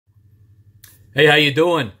Hey, how you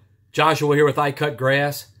doing? Joshua here with I Cut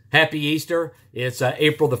Grass. Happy Easter. It's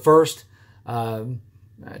April the 1st,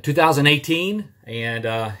 2018,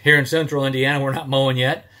 and here in central Indiana, we're not mowing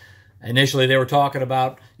yet. Initially, they were talking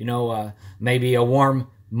about, maybe a warm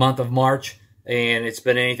month of March, and it's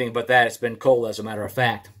been anything but that. It's been cold, as a matter of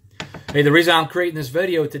fact. Hey, the reason I'm creating this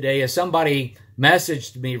video today is somebody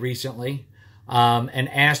messaged me recently and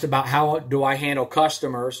asked about how do I handle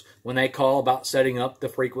customers when they call about setting up the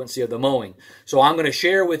frequency of the mowing. So I'm going to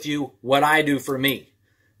share with you what I do for me.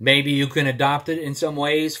 Maybe you can adopt it in some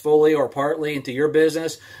ways, fully or partly, into your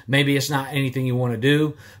business. Maybe it's not anything you want to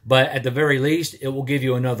do, but at the very least, it will give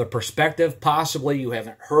you another perspective. Possibly you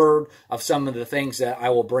haven't heard of some of the things that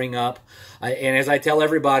I will bring up. And as I tell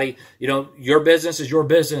everybody, your business is your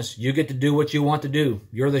business. You get to do what you want to do.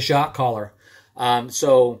 You're the shot caller.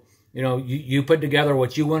 You put together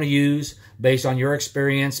what you want to use based on your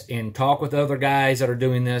experience and talk with other guys that are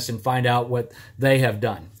doing this and find out what they have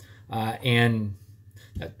done. And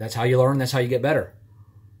that's how you learn. That's how you get better.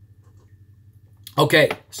 Okay,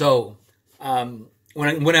 so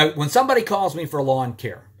when somebody calls me for lawn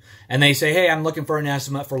care and they say, hey, I'm looking for an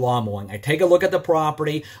estimate for lawn mowing, I take a look at the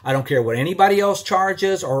property. I don't care what anybody else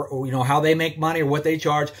charges or how they make money or what they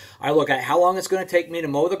charge. I look at how long it's going to take me to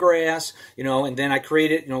mow the grass, and then I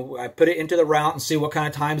create it, I put it into the route and see what kind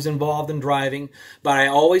of time is involved in driving. But I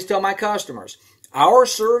always tell my customers, our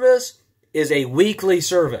service is a weekly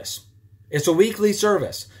service. It's a weekly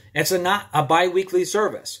service. It's not a bi-weekly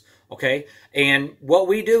service, okay? And what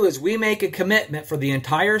we do is we make a commitment for the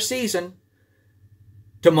entire season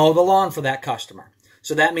to mow the lawn for that customer.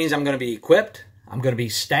 So that means I'm going to be equipped, I'm going to be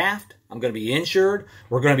staffed, I'm going to be insured,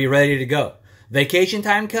 we're going to be ready to go. Vacation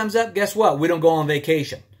time comes up, guess what? We don't go on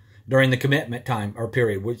vacation during the commitment time or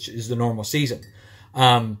period, which is the normal season.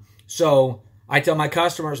 So I tell my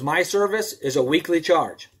customers, my service is a weekly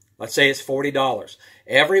charge. Let's say it's $40.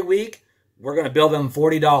 Every week, we're going to bill them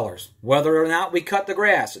 $40, whether or not we cut the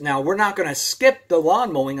grass. Now, we're not going to skip the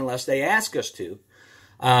lawn mowing unless they ask us to.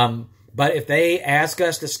 But if they ask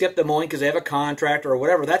us to skip the mowing because they have a contract or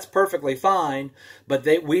whatever, that's perfectly fine. But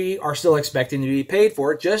we are still expecting to be paid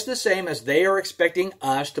for it, just the same as they are expecting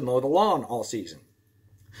us to mow the lawn all season.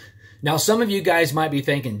 Now, some of you guys might be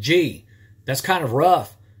thinking, gee, that's kind of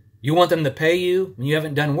rough. You want them to pay you when you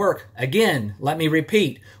haven't done work. Again, let me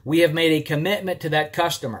repeat, we have made a commitment to that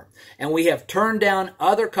customer, and we have turned down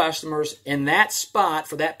other customers in that spot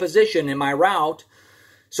for that position in my route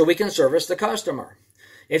so we can service the customer.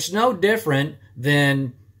 It's no different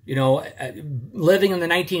than, living in the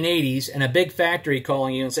 1980s and a big factory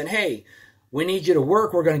calling you and saying, hey, we need you to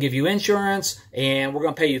work. We're going to give you insurance, and we're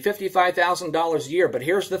going to pay you $55,000 a year. But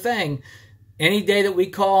here's the thing. Any day that we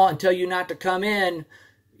call and tell you not to come in,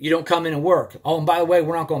 you don't come in and work. Oh, and by the way,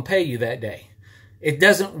 we're not going to pay you that day. It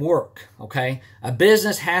doesn't work, okay? A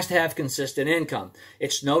business has to have consistent income.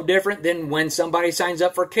 It's no different than when somebody signs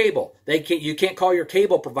up for cable. You can't call your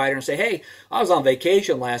cable provider and say, hey, I was on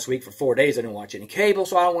vacation last week for 4 days. I didn't watch any cable,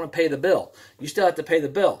 so I don't want to pay the bill. You still have to pay the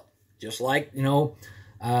bill. Just like,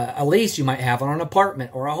 a lease you might have on an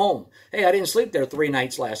apartment or a home. Hey, I didn't sleep there 3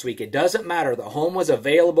 nights last week. It doesn't matter. The home was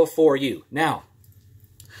available for you. Now,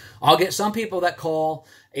 I'll get some people that call,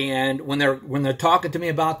 and when they're talking to me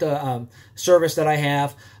about the service that I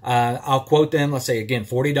have, I'll quote them, let's say, again,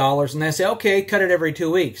 $40, and they say, okay, cut it every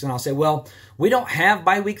 2 weeks. And I'll say, well, we don't have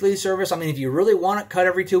biweekly service. I mean, if you really want it cut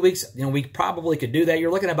every 2 weeks, we probably could do that.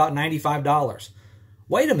 You're looking at about $95.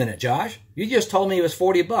 Wait a minute, Josh. You just told me it was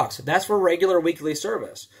 $40. That's for regular weekly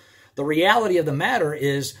service. The reality of the matter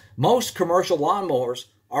is most commercial lawnmowers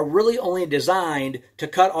are really only designed to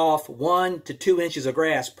cut off 1 to 2 inches of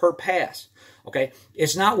grass per pass. Okay,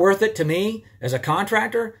 it's not worth it to me as a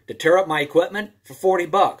contractor to tear up my equipment for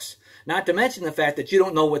 $40. Not to mention the fact that you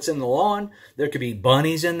don't know what's in the lawn. There could be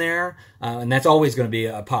bunnies in there, and that's always going to be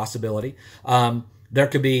a possibility. There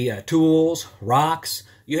could be tools, rocks.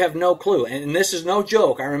 You have no clue. And this is no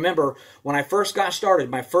joke. I remember when I first got started,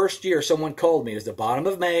 my first year, someone called me. It was the bottom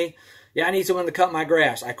of May. Yeah, I need someone to cut my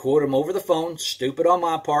grass. I quote them over the phone, stupid on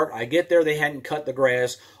my part. I get there, they hadn't cut the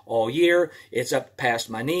grass all year. It's up past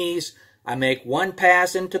my knees. I make one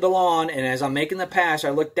pass into the lawn, and as I'm making the pass, I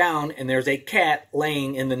look down, and there's a cat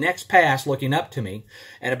laying in the next pass looking up to me.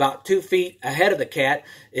 And about 2 feet ahead of the cat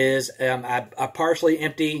is a partially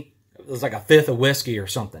empty, it was like a fifth of whiskey or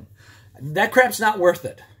something. That crap's not worth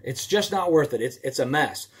it. It's just not worth it. It's a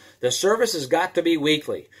mess. The service has got to be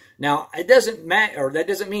weekly. Now, it doesn't matter, or that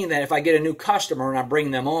doesn't mean that if I get a new customer and I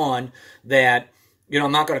bring them on that,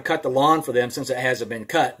 I'm not going to cut the lawn for them since it hasn't been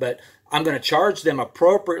cut, but I'm going to charge them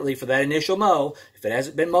appropriately for that initial mow. If it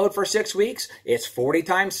hasn't been mowed for 6 weeks, it's 40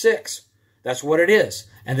 times 6. That's what it is.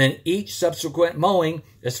 And then each subsequent mowing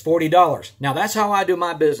is $40. Now, that's how I do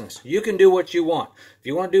my business. You can do what you want. If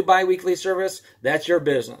you want to do biweekly service, that's your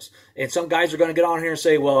business. And some guys are going to get on here and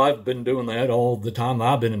say, well, I've been doing that all the time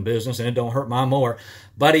I've been in business, and it don't hurt my mower.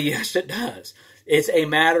 Buddy, yes, it does. It's a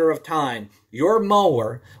matter of time. Your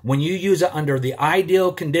mower, when you use it under the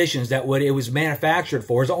ideal conditions that what it was manufactured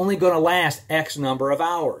for, is only going to last X number of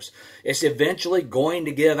hours. It's eventually going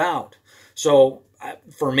to give out. So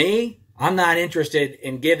for me, I'm not interested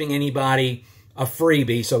in giving anybody a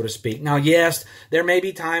freebie, so to speak. Now, yes, there may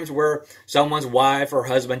be times where someone's wife or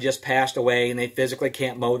husband just passed away and they physically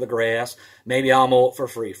can't mow the grass. Maybe I'll mow it for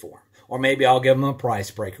free for them. Or maybe I'll give them a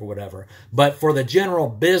price break or whatever. But for the general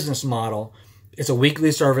business model, it's a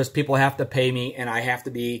weekly service. People have to pay me, and I have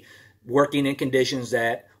to be working in conditions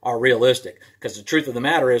that are realistic. Because the truth of the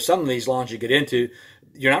matter is, some of these lawns you get into,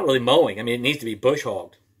 you're not really mowing. I mean, it needs to be bush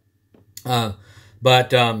hogged.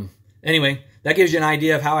 Anyway, that gives you an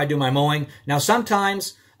idea of how I do my mowing. Now,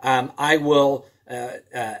 sometimes I will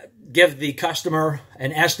give the customer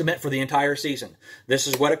an estimate for the entire season. This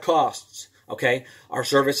is what it costs. Okay, our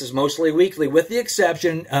service is mostly weekly, with the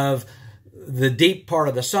exception of the deep part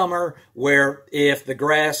of the summer, where if the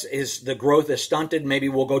growth is stunted, maybe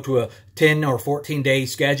we'll go to a 10 or 14 day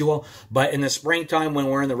schedule. But in the springtime, when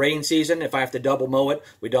we're in the rain season, if I have to double mow it,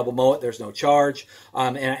 we double mow it. There's no charge.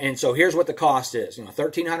 And so here's what the cost is.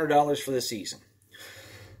 $1,300 for the season.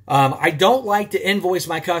 I don't like to invoice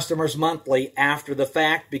my customers monthly after the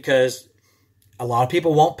fact, because a lot of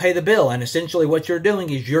people won't pay the bill, and essentially what you're doing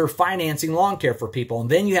is you're financing lawn care for people, and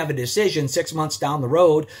then you have a decision 6 months down the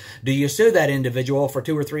road: do you sue that individual for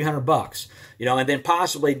 $200 or $300? And then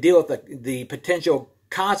possibly deal with the potential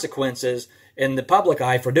consequences in the public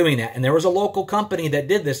eye for doing that. And there was a local company that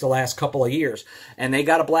did this the last couple of years, and they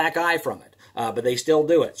got a black eye from it. But they still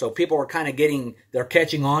do it. So people are kind of they're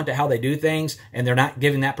catching on to how they do things, and they're not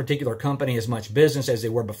giving that particular company as much business as they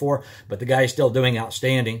were before, but the guy is still doing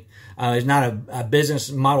outstanding. It's not a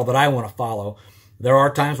business model that I want to follow. There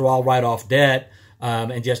are times where I'll write off debt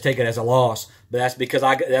and just take it as a loss, but that's because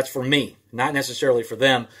that's for me, not necessarily for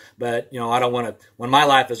them. But, I don't want to, when my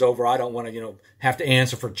life is over, I don't want to, have to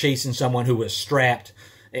answer for chasing someone who was strapped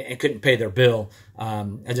and couldn't pay their bill.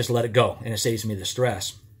 I just let it go, and it saves me the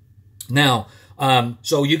stress. Now,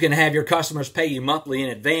 so you can have your customers pay you monthly in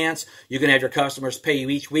advance. You can have your customers pay you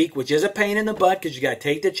each week, which is a pain in the butt because you got to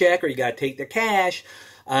take the check or you got to take the cash.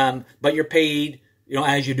 But you're paid,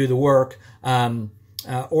 as you do the work.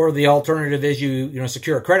 Or the alternative is you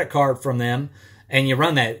secure a credit card from them and you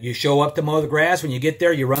run that. You show up to mow the grass. When you get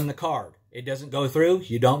there, you run the card. It doesn't go through.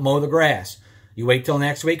 You don't mow the grass. You wait till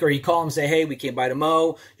next week, or you call them and say, hey, we came by to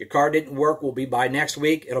mow. Your car didn't work. We'll be by next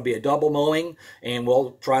week. It'll be a double mowing, and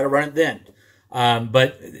we'll try to run it then.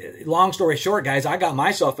 But long story short, guys, I got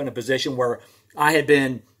myself in a position where I had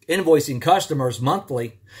been invoicing customers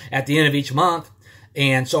monthly at the end of each month.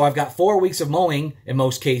 And so I've got 4 weeks of mowing in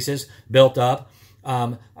most cases built up.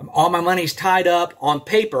 All my money's tied up on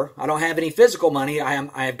paper. I don't have any physical money.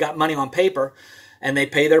 I have got money on paper. And they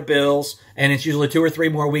pay their bills, and it's usually 2 or 3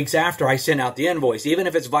 more weeks after I send out the invoice, even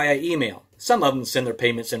if it's via email. Some of them send their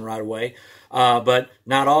payments in right away, but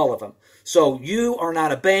not all of them. So you are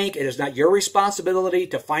not a bank. It is not your responsibility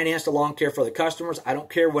to finance the lawn care for the customers. I don't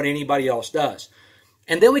care what anybody else does.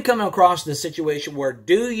 And then we come across the situation where,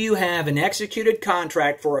 do you have an executed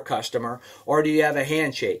contract for a customer, or do you have a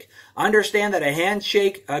handshake? Understand that a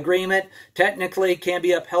handshake agreement technically can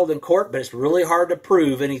be upheld in court, but it's really hard to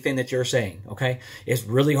prove anything that you're saying, okay? It's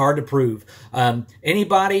really hard to prove.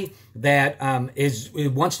 Anybody that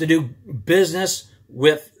wants to do business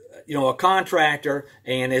with a contractor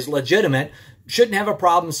and is legitimate shouldn't have a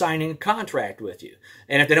problem signing a contract with you.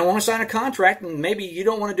 And if they don't want to sign a contract, then maybe you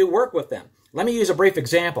don't want to do work with them. Let me use a brief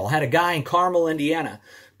example. I had a guy in Carmel, Indiana,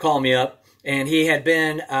 call me up, and he had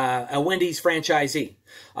been a Wendy's franchisee.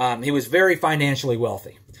 He was very financially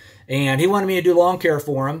wealthy. And he wanted me to do lawn care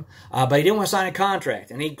for him, but he didn't want to sign a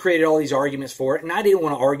contract. And he created all these arguments for it, and I didn't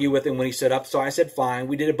want to argue with him when he set up, so I said, fine.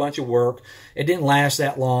 We did a bunch of work. It didn't last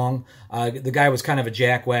that long. The guy was kind of a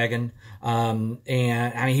jackwagon.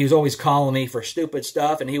 And I mean, he was always calling me for stupid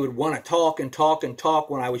stuff, and he would want to talk and talk and talk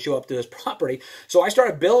when I would show up to his property. So I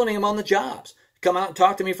started billing him on the jobs. Come out and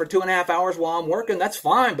talk to me for 2.5 hours while I'm working. That's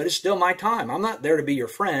fine, but it's still my time. I'm not there to be your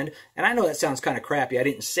friend. And I know that sounds kind of crappy. I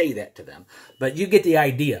didn't say that to them, but you get the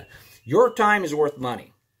idea. Your time is worth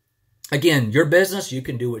money. Again, your business, you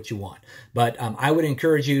can do what you want. But I would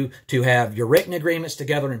encourage you to have your written agreements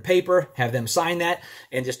together in paper, have them sign that,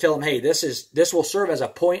 and just tell them, hey, this will serve as a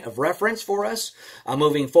point of reference for us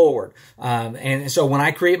moving forward. And so when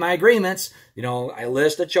I create my agreements, I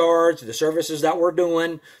list the charge, the services that we're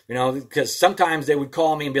doing, because sometimes they would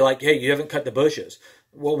call me and be like, hey, you haven't cut the bushes.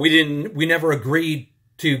 Well, we never agreed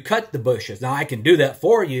to cut the bushes. Now, I can do that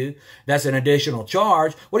for you. That's an additional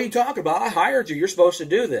charge. What are you talking about? I hired you. You're supposed to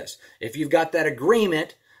do this. If you've got that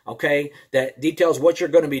agreement, okay, that details what you're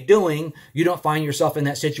going to be doing, you don't find yourself in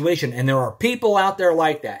that situation. And there are people out there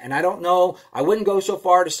like that. And I don't know, I wouldn't go so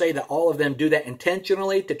far to say that all of them do that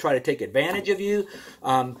intentionally to try to take advantage of you.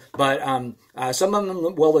 But some of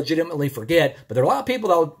them will legitimately forget. But there are a lot of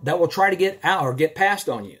people that will try to get out or get past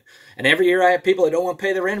on you. And every year I have people that don't want to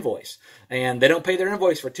pay their invoice. And they don't pay their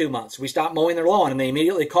invoice for 2 months. We stop mowing their lawn, and they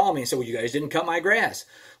immediately call me and say, well, you guys didn't cut my grass.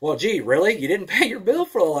 Well, gee, really? You didn't pay your bill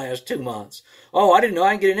for the last 2 months. Oh, I didn't know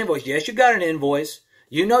I didn't get an invoice. Yes, you got an invoice.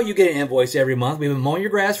 You know you get an invoice every month. We've been mowing your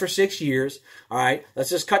grass for 6 years. All right, let's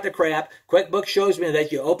just cut the crap. QuickBooks shows me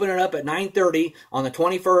that you open it up at 9:30 on the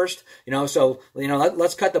 21st.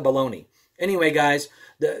 Let's cut the baloney. Anyway, guys,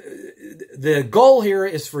 the goal here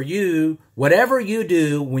is for you, whatever you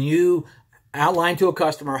do when you outline to a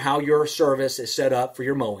customer how your service is set up for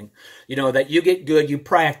your mowing, that you get good, you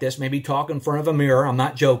practice, maybe talk in front of a mirror, I'm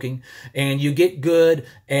not joking, and you get good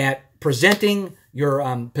at presenting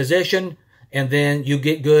your position, and then you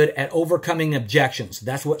get good at overcoming objections.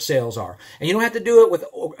 That's what sales are. And you don't have to do it with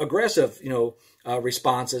aggressive,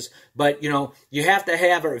 responses, but, you have to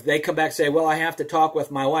have, or if they come back and say, well, I have to talk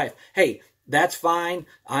with my wife. Hey, that's fine.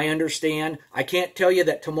 I understand. I can't tell you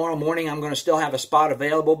that tomorrow morning I'm going to still have a spot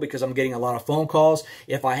available because I'm getting a lot of phone calls.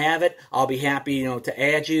 If I have it, I'll be happy, to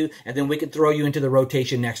add you, and then we can throw you into the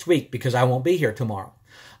rotation next week because I won't be here tomorrow.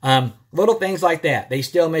 Little things like that. They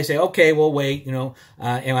still may say, okay, we'll wait, and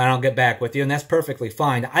I'll get back with you, and that's perfectly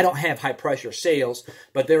fine. I don't have high pressure sales,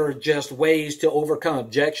 but there are just ways to overcome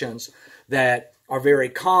objections that are very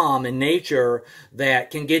calm in nature that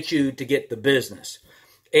can get you to get the business.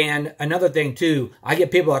 And another thing too, I get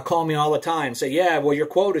people that call me all the time and say, yeah, well, your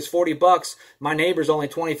quote is $40. My neighbor's only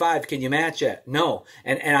 25. Can you match it? No.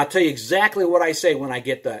 And I'll tell you exactly what I say when I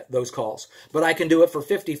get those calls. But I can do it for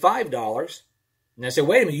 $55. And I say,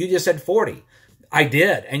 wait a minute, you just said 40. I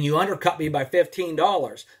did. And you undercut me by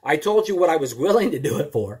 $15. I told you what I was willing to do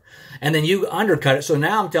it for. And then you undercut it. So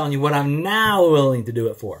now I'm telling you what I'm now willing to do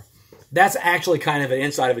it for. That's actually kind of an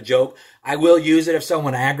inside of a joke. I will use it if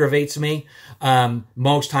someone aggravates me.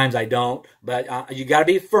 Most times I don't, but you got to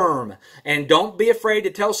be firm. And don't be afraid to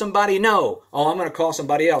tell somebody no. Oh, I'm going to call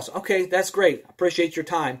somebody else. Okay, that's great. I appreciate your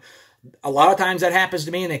time. A lot of times that happens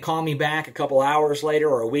to me, and they call me back a couple hours later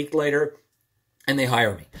or a week later, and they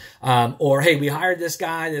hire me. Or, hey, we hired this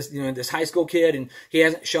guy, this high school kid, and he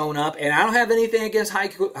hasn't shown up. And I don't have anything against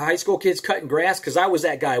high school kids cutting grass because I was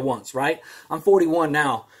that guy once, right? I'm 41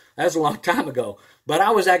 now. That was a long time ago. But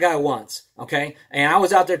I was that guy once, okay? And I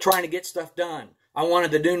was out there trying to get stuff done. I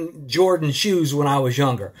wanted the new Jordan shoes when I was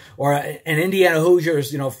younger. Or an Indiana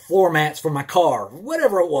Hoosiers, floor mats for my car.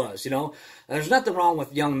 Whatever it was, There's nothing wrong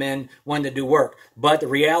with young men wanting to do work. But the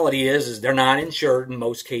reality is they're not insured in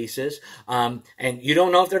most cases. And you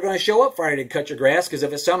don't know if they're going to show up Friday to cut your grass. Because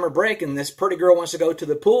if it's summer break and this pretty girl wants to go to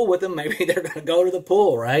the pool with them, maybe they're going to go to the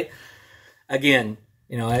pool, right? Again,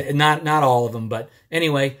 not all of them, but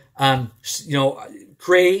anyway,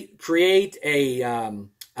 create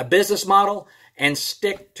a business model and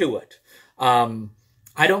stick to it.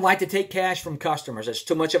 I don't like to take cash from customers. It's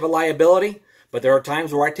too much of a liability, but there are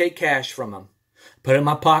times where I take cash from them. Put it in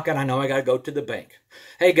my pocket. I know I got to go to the bank.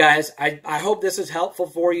 Hey guys, I hope this is helpful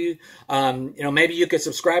for you. Maybe you could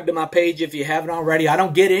subscribe to my page if you haven't already. I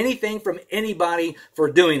don't get anything from anybody for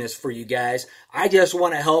doing this for you guys. I just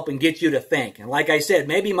want to help and get you to think. And like I said,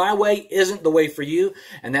 maybe my way isn't the way for you,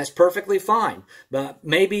 and that's perfectly fine. But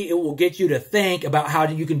maybe it will get you to think about how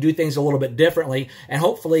you can do things a little bit differently, and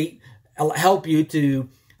hopefully help you to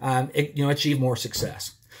achieve more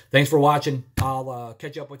success. Thanks for watching. I'll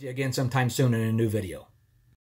catch up with you again sometime soon in a new video.